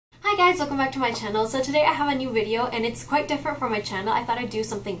guys, welcome back to my channel. So today I have a new video and it's quite different from my channel. I thought I'd do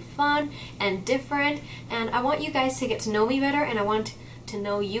something fun and different, and I want you guys to get to know me better, and I want to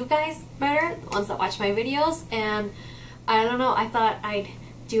know you guys better, the ones that watch my videos. And I don't know, I thought I'd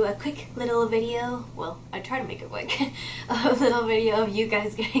do a quick little video. Well, I try to make it quick. A little video of you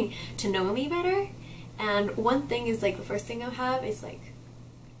guys getting to know me better. And one thing is, like, the first thing I have is, like,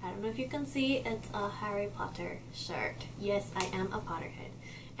 I don't know if you can see, it's a Harry Potter shirt. Yes, I am a Potterhead.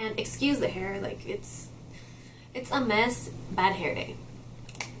 And excuse the hair, like, it's a mess. Bad hair day.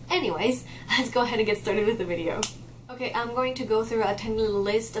 Anyways, let's go ahead and get started with the video. Okay, I'm going to go through a tiny little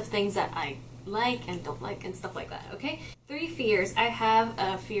list of things that I like and don't like and stuff like that, okay? 3 fears. I have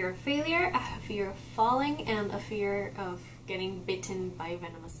a fear of failure, a fear of falling, and a fear of getting bitten by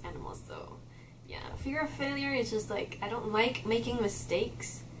venomous animals. So yeah, fear of failure is just like, I don't like making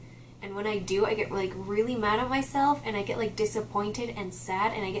mistakes, and when I do, I get like really mad at myself, and I get like disappointed and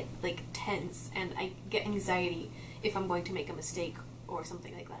sad, and I get like tense, and I get anxiety if I'm going to make a mistake or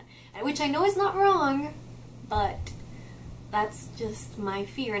something like that, which I know is not wrong, but that's just my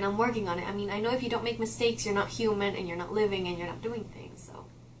fear, and I'm working on it. I mean, I know if you don't make mistakes, you're not human, and you're not living, and you're not doing things, so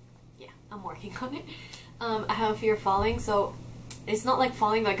yeah, I'm working on it. I have a fear of falling, so it's not like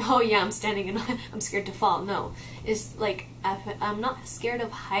falling like, oh yeah, I'm standing and I'm scared to fall. No, it's like, I'm not scared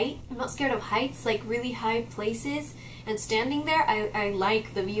of height. I'm not scared of heights, like really high places, and standing there, I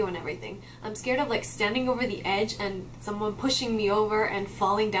like the view and everything. I'm scared of like standing over the edge and someone pushing me over and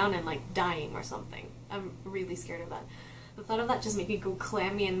falling down and like dying or something. I'm really scared of that. The thought of that just made me go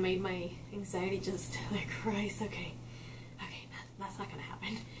clammy and made my anxiety just like rise. Okay, that's not gonna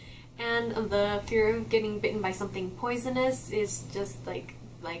happen. And the fear of getting bitten by something poisonous is just like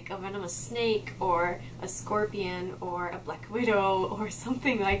a venomous snake or a scorpion or a black widow or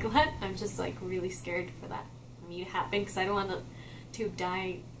something like that. I'm just like really scared for that for me to happen, because I don't want to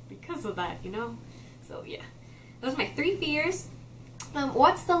die because of that, you know? So yeah, those are my 3 fears.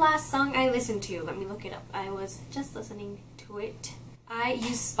 What's the last song I listened to? Let me look it up. I was just listening to it. I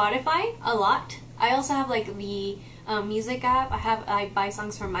use Spotify a lot. I also have like the music app. I buy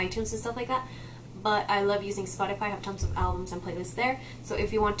songs from iTunes and stuff like that, but I love using Spotify. I have tons of albums and playlists there. So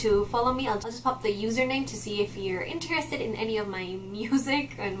if you want to follow me, I'll just pop the username to see if you're interested in any of my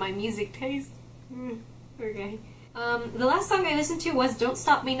music and my music taste. Okay. The last song I listened to was Don't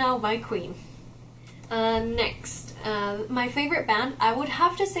Stop Me Now by Queen. Next, my favorite band, I would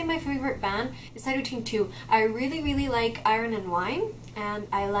have to say my favorite band is decided between 2. I really like Iron and Wine, and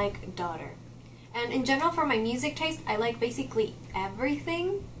I like Daughter. And in general, for my music taste, I like basically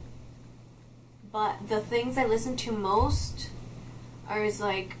everything, but the things I listen to most are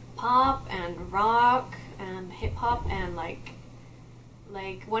like pop and rock and hip-hop, and like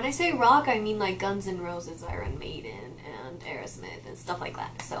when I say rock, I mean like Guns N' Roses, Iron Maiden, and Aerosmith, and stuff like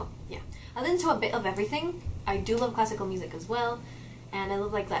that. So yeah, I listen to a bit of everything. I do love classical music as well, and I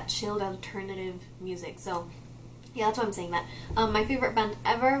love like that chilled alternative music. So yeah, that's why I'm saying that. My favorite band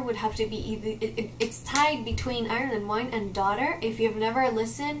ever would have to be either, it's tied between Iron and Wine and Daughter. If you've never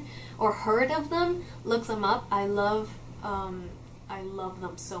listened or heard of them, look them up. I love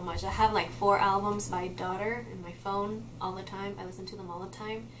them so much. I have like 4 albums by Daughter in my phone all the time. I listen to them all the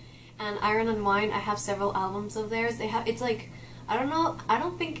time. And Iron and Wine, I have several albums of theirs. It's like, I don't know, I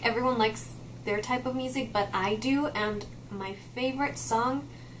don't think everyone likes their type of music, but I do, and my favorite song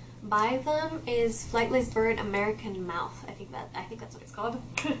by them is Flightless Bird American Mouth. I think that's what it's called.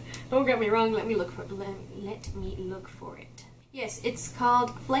 Don't get me wrong, let me look for it. Yes, it's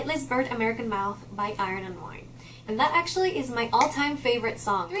called Flightless Bird American Mouth by Iron and Wine. And that actually is my all-time favorite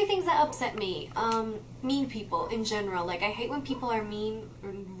song. 3 things that upset me. Mean people in general. Like, I hate when people are mean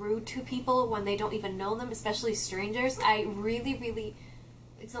and rude to people when they don't even know them, especially strangers. I really,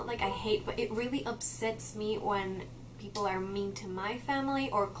 it's not like I hate, but it really upsets me when people are mean to my family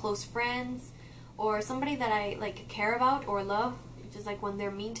or close friends or somebody that I like care about or love. Just like when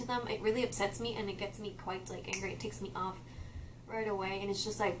they're mean to them, it really upsets me, and it gets me quite like angry. It takes me off right away, and it's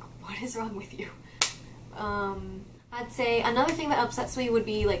just like, what is wrong with you? I'd say another thing that upsets me would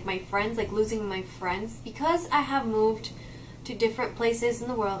be like my friends, like losing my friends, because I have moved to different places in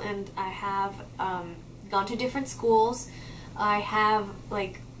the world, and I have gone to different schools. I have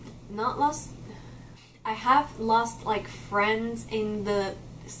like I have lost like friends in the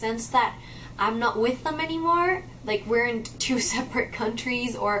sense that I'm not with them anymore. Like, we're in 2 separate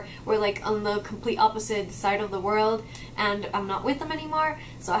countries, or we're like on the complete opposite side of the world, and I'm not with them anymore.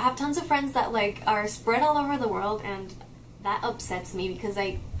 So I have tons of friends that like are spread all over the world, and that upsets me because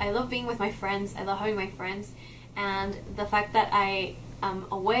I love being with my friends. I love having my friends, and the fact that I am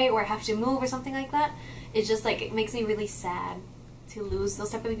away or I have to move or something like that, it's just like, it makes me really sad. to lose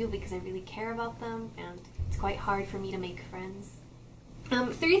those type of people because I really care about them, and it's quite hard for me to make friends.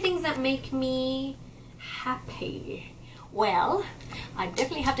 3 things that make me happy. Well, I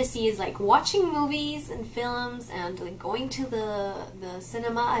definitely have to see is like watching movies and films and like going to the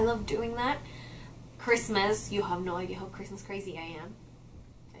cinema. I love doing that. Christmas, you have no idea how Christmas crazy I am.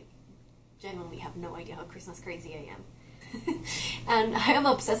 I genuinely have no idea how Christmas crazy I am. And I am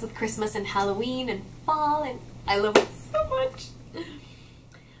obsessed with Christmas and Halloween and fall, and I love it so much.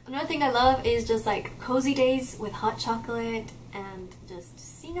 Another thing I love is just like cozy days with hot chocolate and just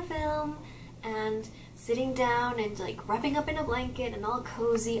seeing a film and sitting down and like wrapping up in a blanket and all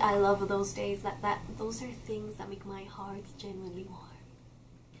cozy. I love those days. Those are things that make my heart genuinely warm.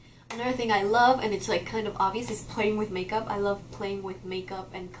 Another thing I love, and it's like kind of obvious, is playing with makeup. I love playing with makeup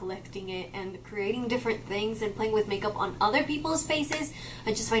and collecting it and creating different things and playing with makeup on other people's faces.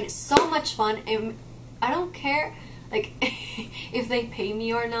 I just find it so much fun, and I don't care like if they pay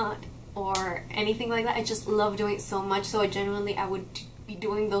me or not or anything like that. I just love doing it so much, so I would be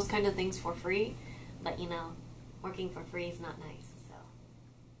doing those kind of things for free. But you know, working for free is not nice, so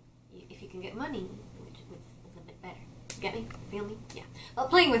if you can get money, which is a bit better. Get me? Feel me? Yeah. Well,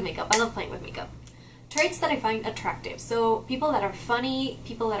 playing with makeup. I love playing with makeup. Traits that I find attractive. So people that are funny,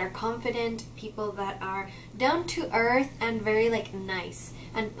 people that are confident, people that are down to earth and very like nice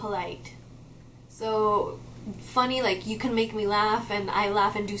and polite. So funny, like you can make me laugh and I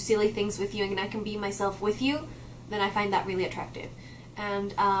laugh and do silly things with you and I can be myself with you, then I find that really attractive.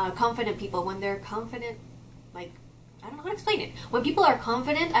 And confident people, when they're confident, like, I don't know how to explain it. When people are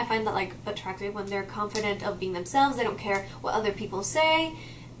confident, I find that like attractive. When they're confident of being themselves, they don't care what other people say.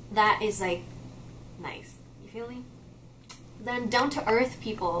 That is like nice. You feel me? Then down to earth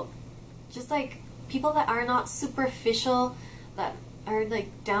people, just like people that are not superficial, that are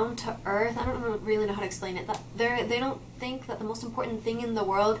like down to earth. I don't really know how to explain it. That they don't think that the most important thing in the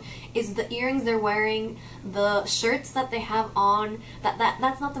world is the earrings they're wearing, the shirts that they have on.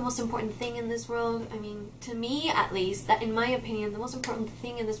 That's not the most important thing in this world. I mean, to me at least, that in my opinion, the most important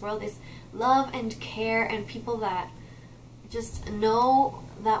thing in this world is love and care, and people that just know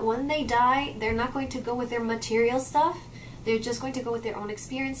that when they die, they're not going to go with their material stuff. They're just going to go with their own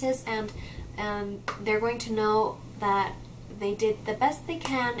experiences, and they're going to know that they did the best they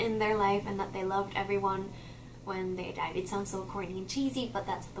can in their life and that they loved everyone when they died. It sounds so corny and cheesy, but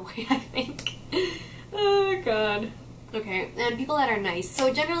that's the way I think. Oh god. Okay, and people that are nice.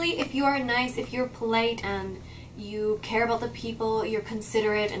 So generally, if you are nice, if you're polite and you care about the people, you're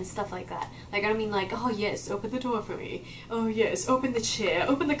considerate and stuff like that. Like, I don't mean like, oh yes, open the door for me. Oh yes, open the chair,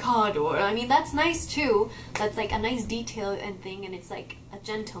 open the car door. I mean, that's nice too. That's like a nice detail and thing, and it's like a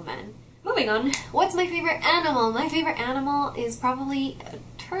gentleman. Moving on, what's my favorite animal? My favorite animal is probably a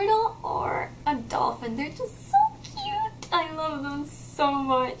turtle or a dolphin. They're just so cute. I love them so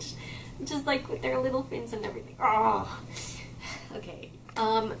much. Just like with their little fins and everything. Oh. Okay.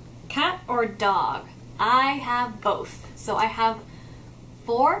 Cat or dog? I have both. So I have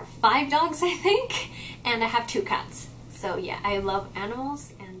 5 dogs, I think, and I have 2 cats. So yeah, I love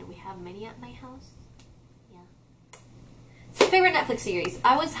animals, and we have many at my house. Favorite Netflix series?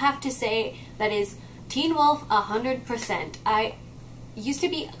 I would have to say that is Teen Wolf 100%. I used to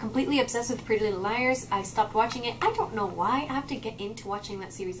be completely obsessed with Pretty Little Liars. I stopped watching it. I don't know why. I have to get into watching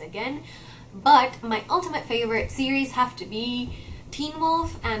that series again. But my ultimate favorite series have to be Teen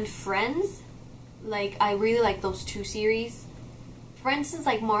Wolf and Friends. Like, I really like those 2 series. Friends is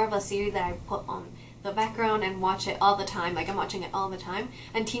like more of a series that I put on the background and watch it all the time. Like, I'm watching it all the time.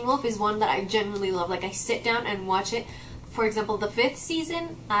 And Teen Wolf is one that I genuinely love. Like, I sit down and watch it. For example, the 5th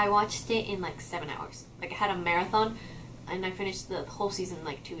season, I watched it in like 7 hours. Like, I had a marathon, and I finished the whole season in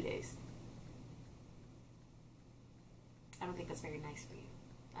like 2 days. I don't think that's very nice for you.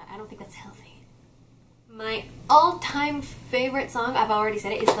 I don't think that's healthy. My all-time favorite song, I've already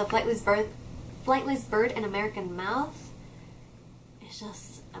said it, is the Flightless Bird and American Mouth. It's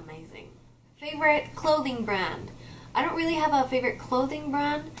just amazing. Favorite clothing brand? I don't really have a favorite clothing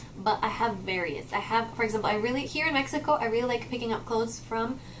brand, but I have various. I have, for example, here in Mexico, I really like picking up clothes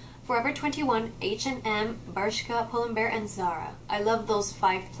from Forever 21, H&M, Bershka, Pull&Bear, and Zara. I love those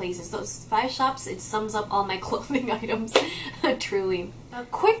 5 places. Those 5 shops, it sums up all my clothing items, truly. A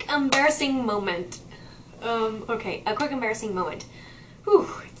quick embarrassing moment. Okay, a quick embarrassing moment. Whew,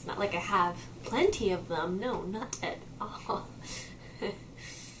 it's not like I have plenty of them. No, not at all.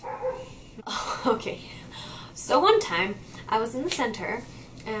 Okay. So one time, I was in the center,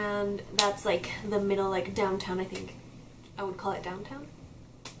 and that's like the middle, like downtown, I think. I would call it downtown,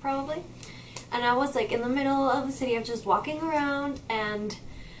 probably. And I was like in the middle of the city, I was just walking around, and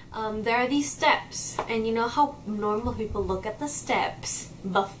there are these steps, and you know how normal people look at the steps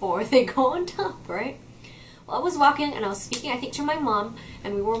before they go on top, right? Well, I was walking and I was speaking, I think, to my mom,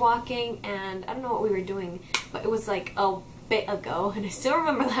 and we were walking, and I don't know what we were doing, but it was like a bit ago, and I still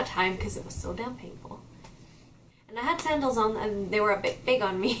remember that time because it was so damn painful. And I had sandals on, and they were a bit big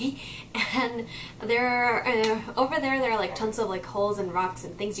on me, and over there are like tons of like holes and rocks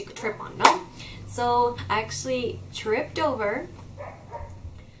and things you could trip on, no? So I actually tripped over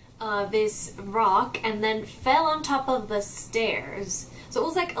this rock and then fell on top of the stairs. So it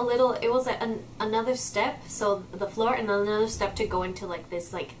was like another step, so the floor, and another step to go into like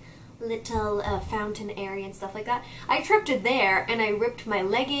this like little fountain area and stuff like that. I tripped there and I ripped my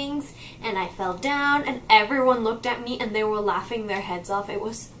leggings and I fell down, and everyone looked at me and they were laughing their heads off. It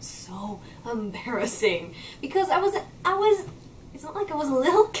was so embarrassing because I was it's not like I was a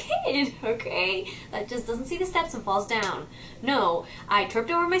little kid, okay? That just doesn't see the steps and falls down. No, I tripped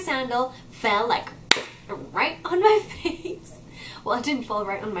over my sandal, fell like right on my face. Well, I didn't fall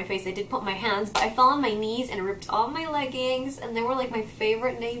right on my face. I did put my hands, but I fell on my knees and ripped all my leggings, and they were like my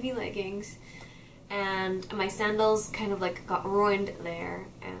favorite navy leggings. And my sandals kind of like got ruined there.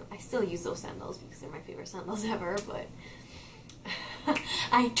 And I still use those sandals because they're my favorite sandals ever, but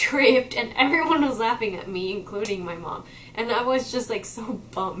I tripped and everyone was laughing at me, including my mom. And I was just like so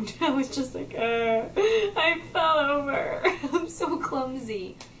bummed. I was just like, I fell over. I'm so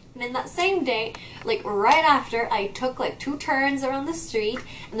clumsy. And then that same day, like right after, I took like 2 turns around the street,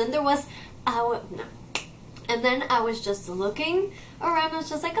 and then there was, and then I was just looking around. I was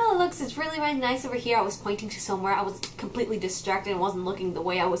just like, oh, looks, it's really, really nice over here. I was pointing to somewhere. I was completely distracted and wasn't looking the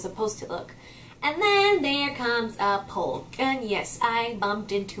way I was supposed to look. And then there comes a pole. And yes, I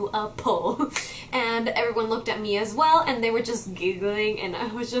bumped into a pole. And everyone looked at me as well, and they were just giggling, and I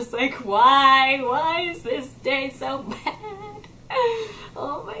was just like, why? Why is this day so bad?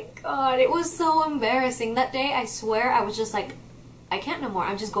 Oh my god, it was so embarrassing. That day, I swear, I was just like, I can't no more.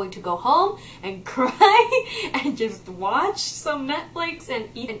 I'm just going to go home and cry and just watch some Netflix and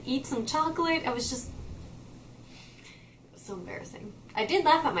eat some chocolate. I was just, it was so embarrassing. I did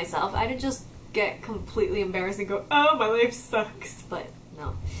laugh at myself. I didn't just get completely embarrassed and go, oh, my life sucks. But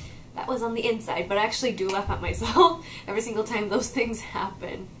no, that was on the inside. But I actually do laugh at myself every single time those things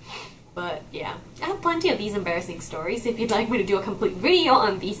happen. But yeah, I have plenty of these embarrassing stories. If you'd like me to do a complete video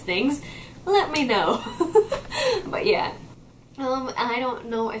on these things, let me know. But yeah, I don't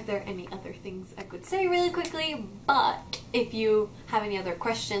know if there are any other things I could say really quickly, but if you have any other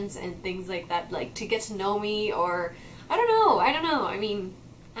questions and things like that, like to get to know me, or I don't know, I mean,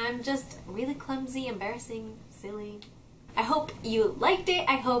 I'm just really clumsy, embarrassing, silly. I hope you liked it.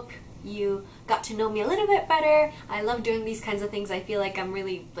 I hope you got to know me a little bit better. I love doing these kinds of things. I feel like I'm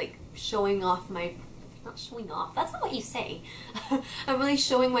really like showing off my, not showing off, that's not what you say. I'm really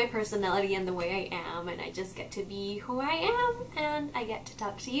showing my personality and the way I am, and I just get to be who I am, and I get to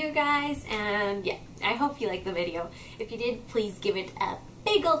talk to you guys, and yeah, I hope you liked the video. If you did, please give it a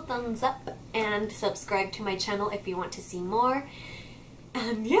big old thumbs up, and subscribe to my channel if you want to see more.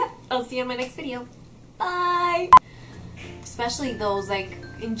 And yeah, I'll see you in my next video. Bye! Especially those, like,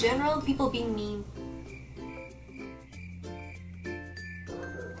 in general, people being mean.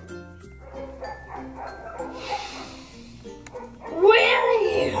 Where are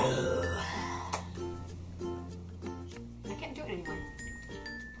you? I can't do it anymore.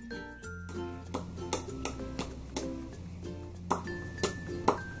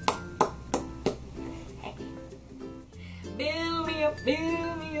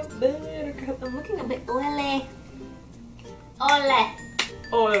 Build me up, buttercup. I'm looking a bit oily.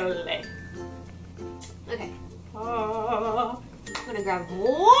 Ole. Okay. I'm gonna grab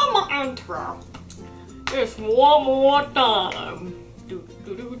one more intro. Just one more time.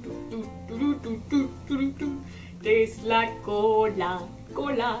 Tastes like cola,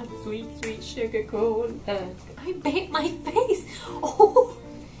 cola, sweet, sweet sugar cola. I bit my face. Oh,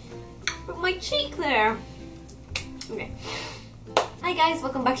 but my cheek there. Okay. Hi guys,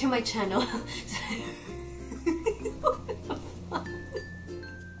 welcome back to my channel.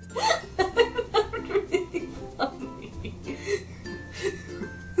 Really funny. Oh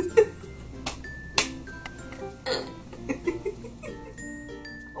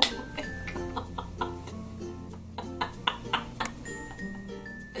my god.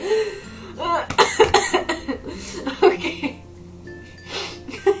 Okay.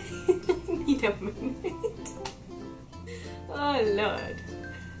 I need a minute. Oh Lord.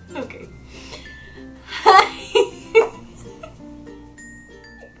 Okay. Hi.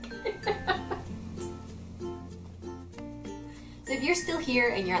 So if you're still here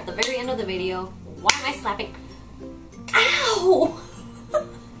and you're at the very end of the video, why am I slapping? Ow!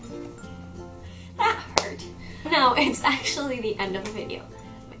 it's actually the end of the video.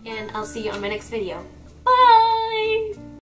 And I'll see you on my next video.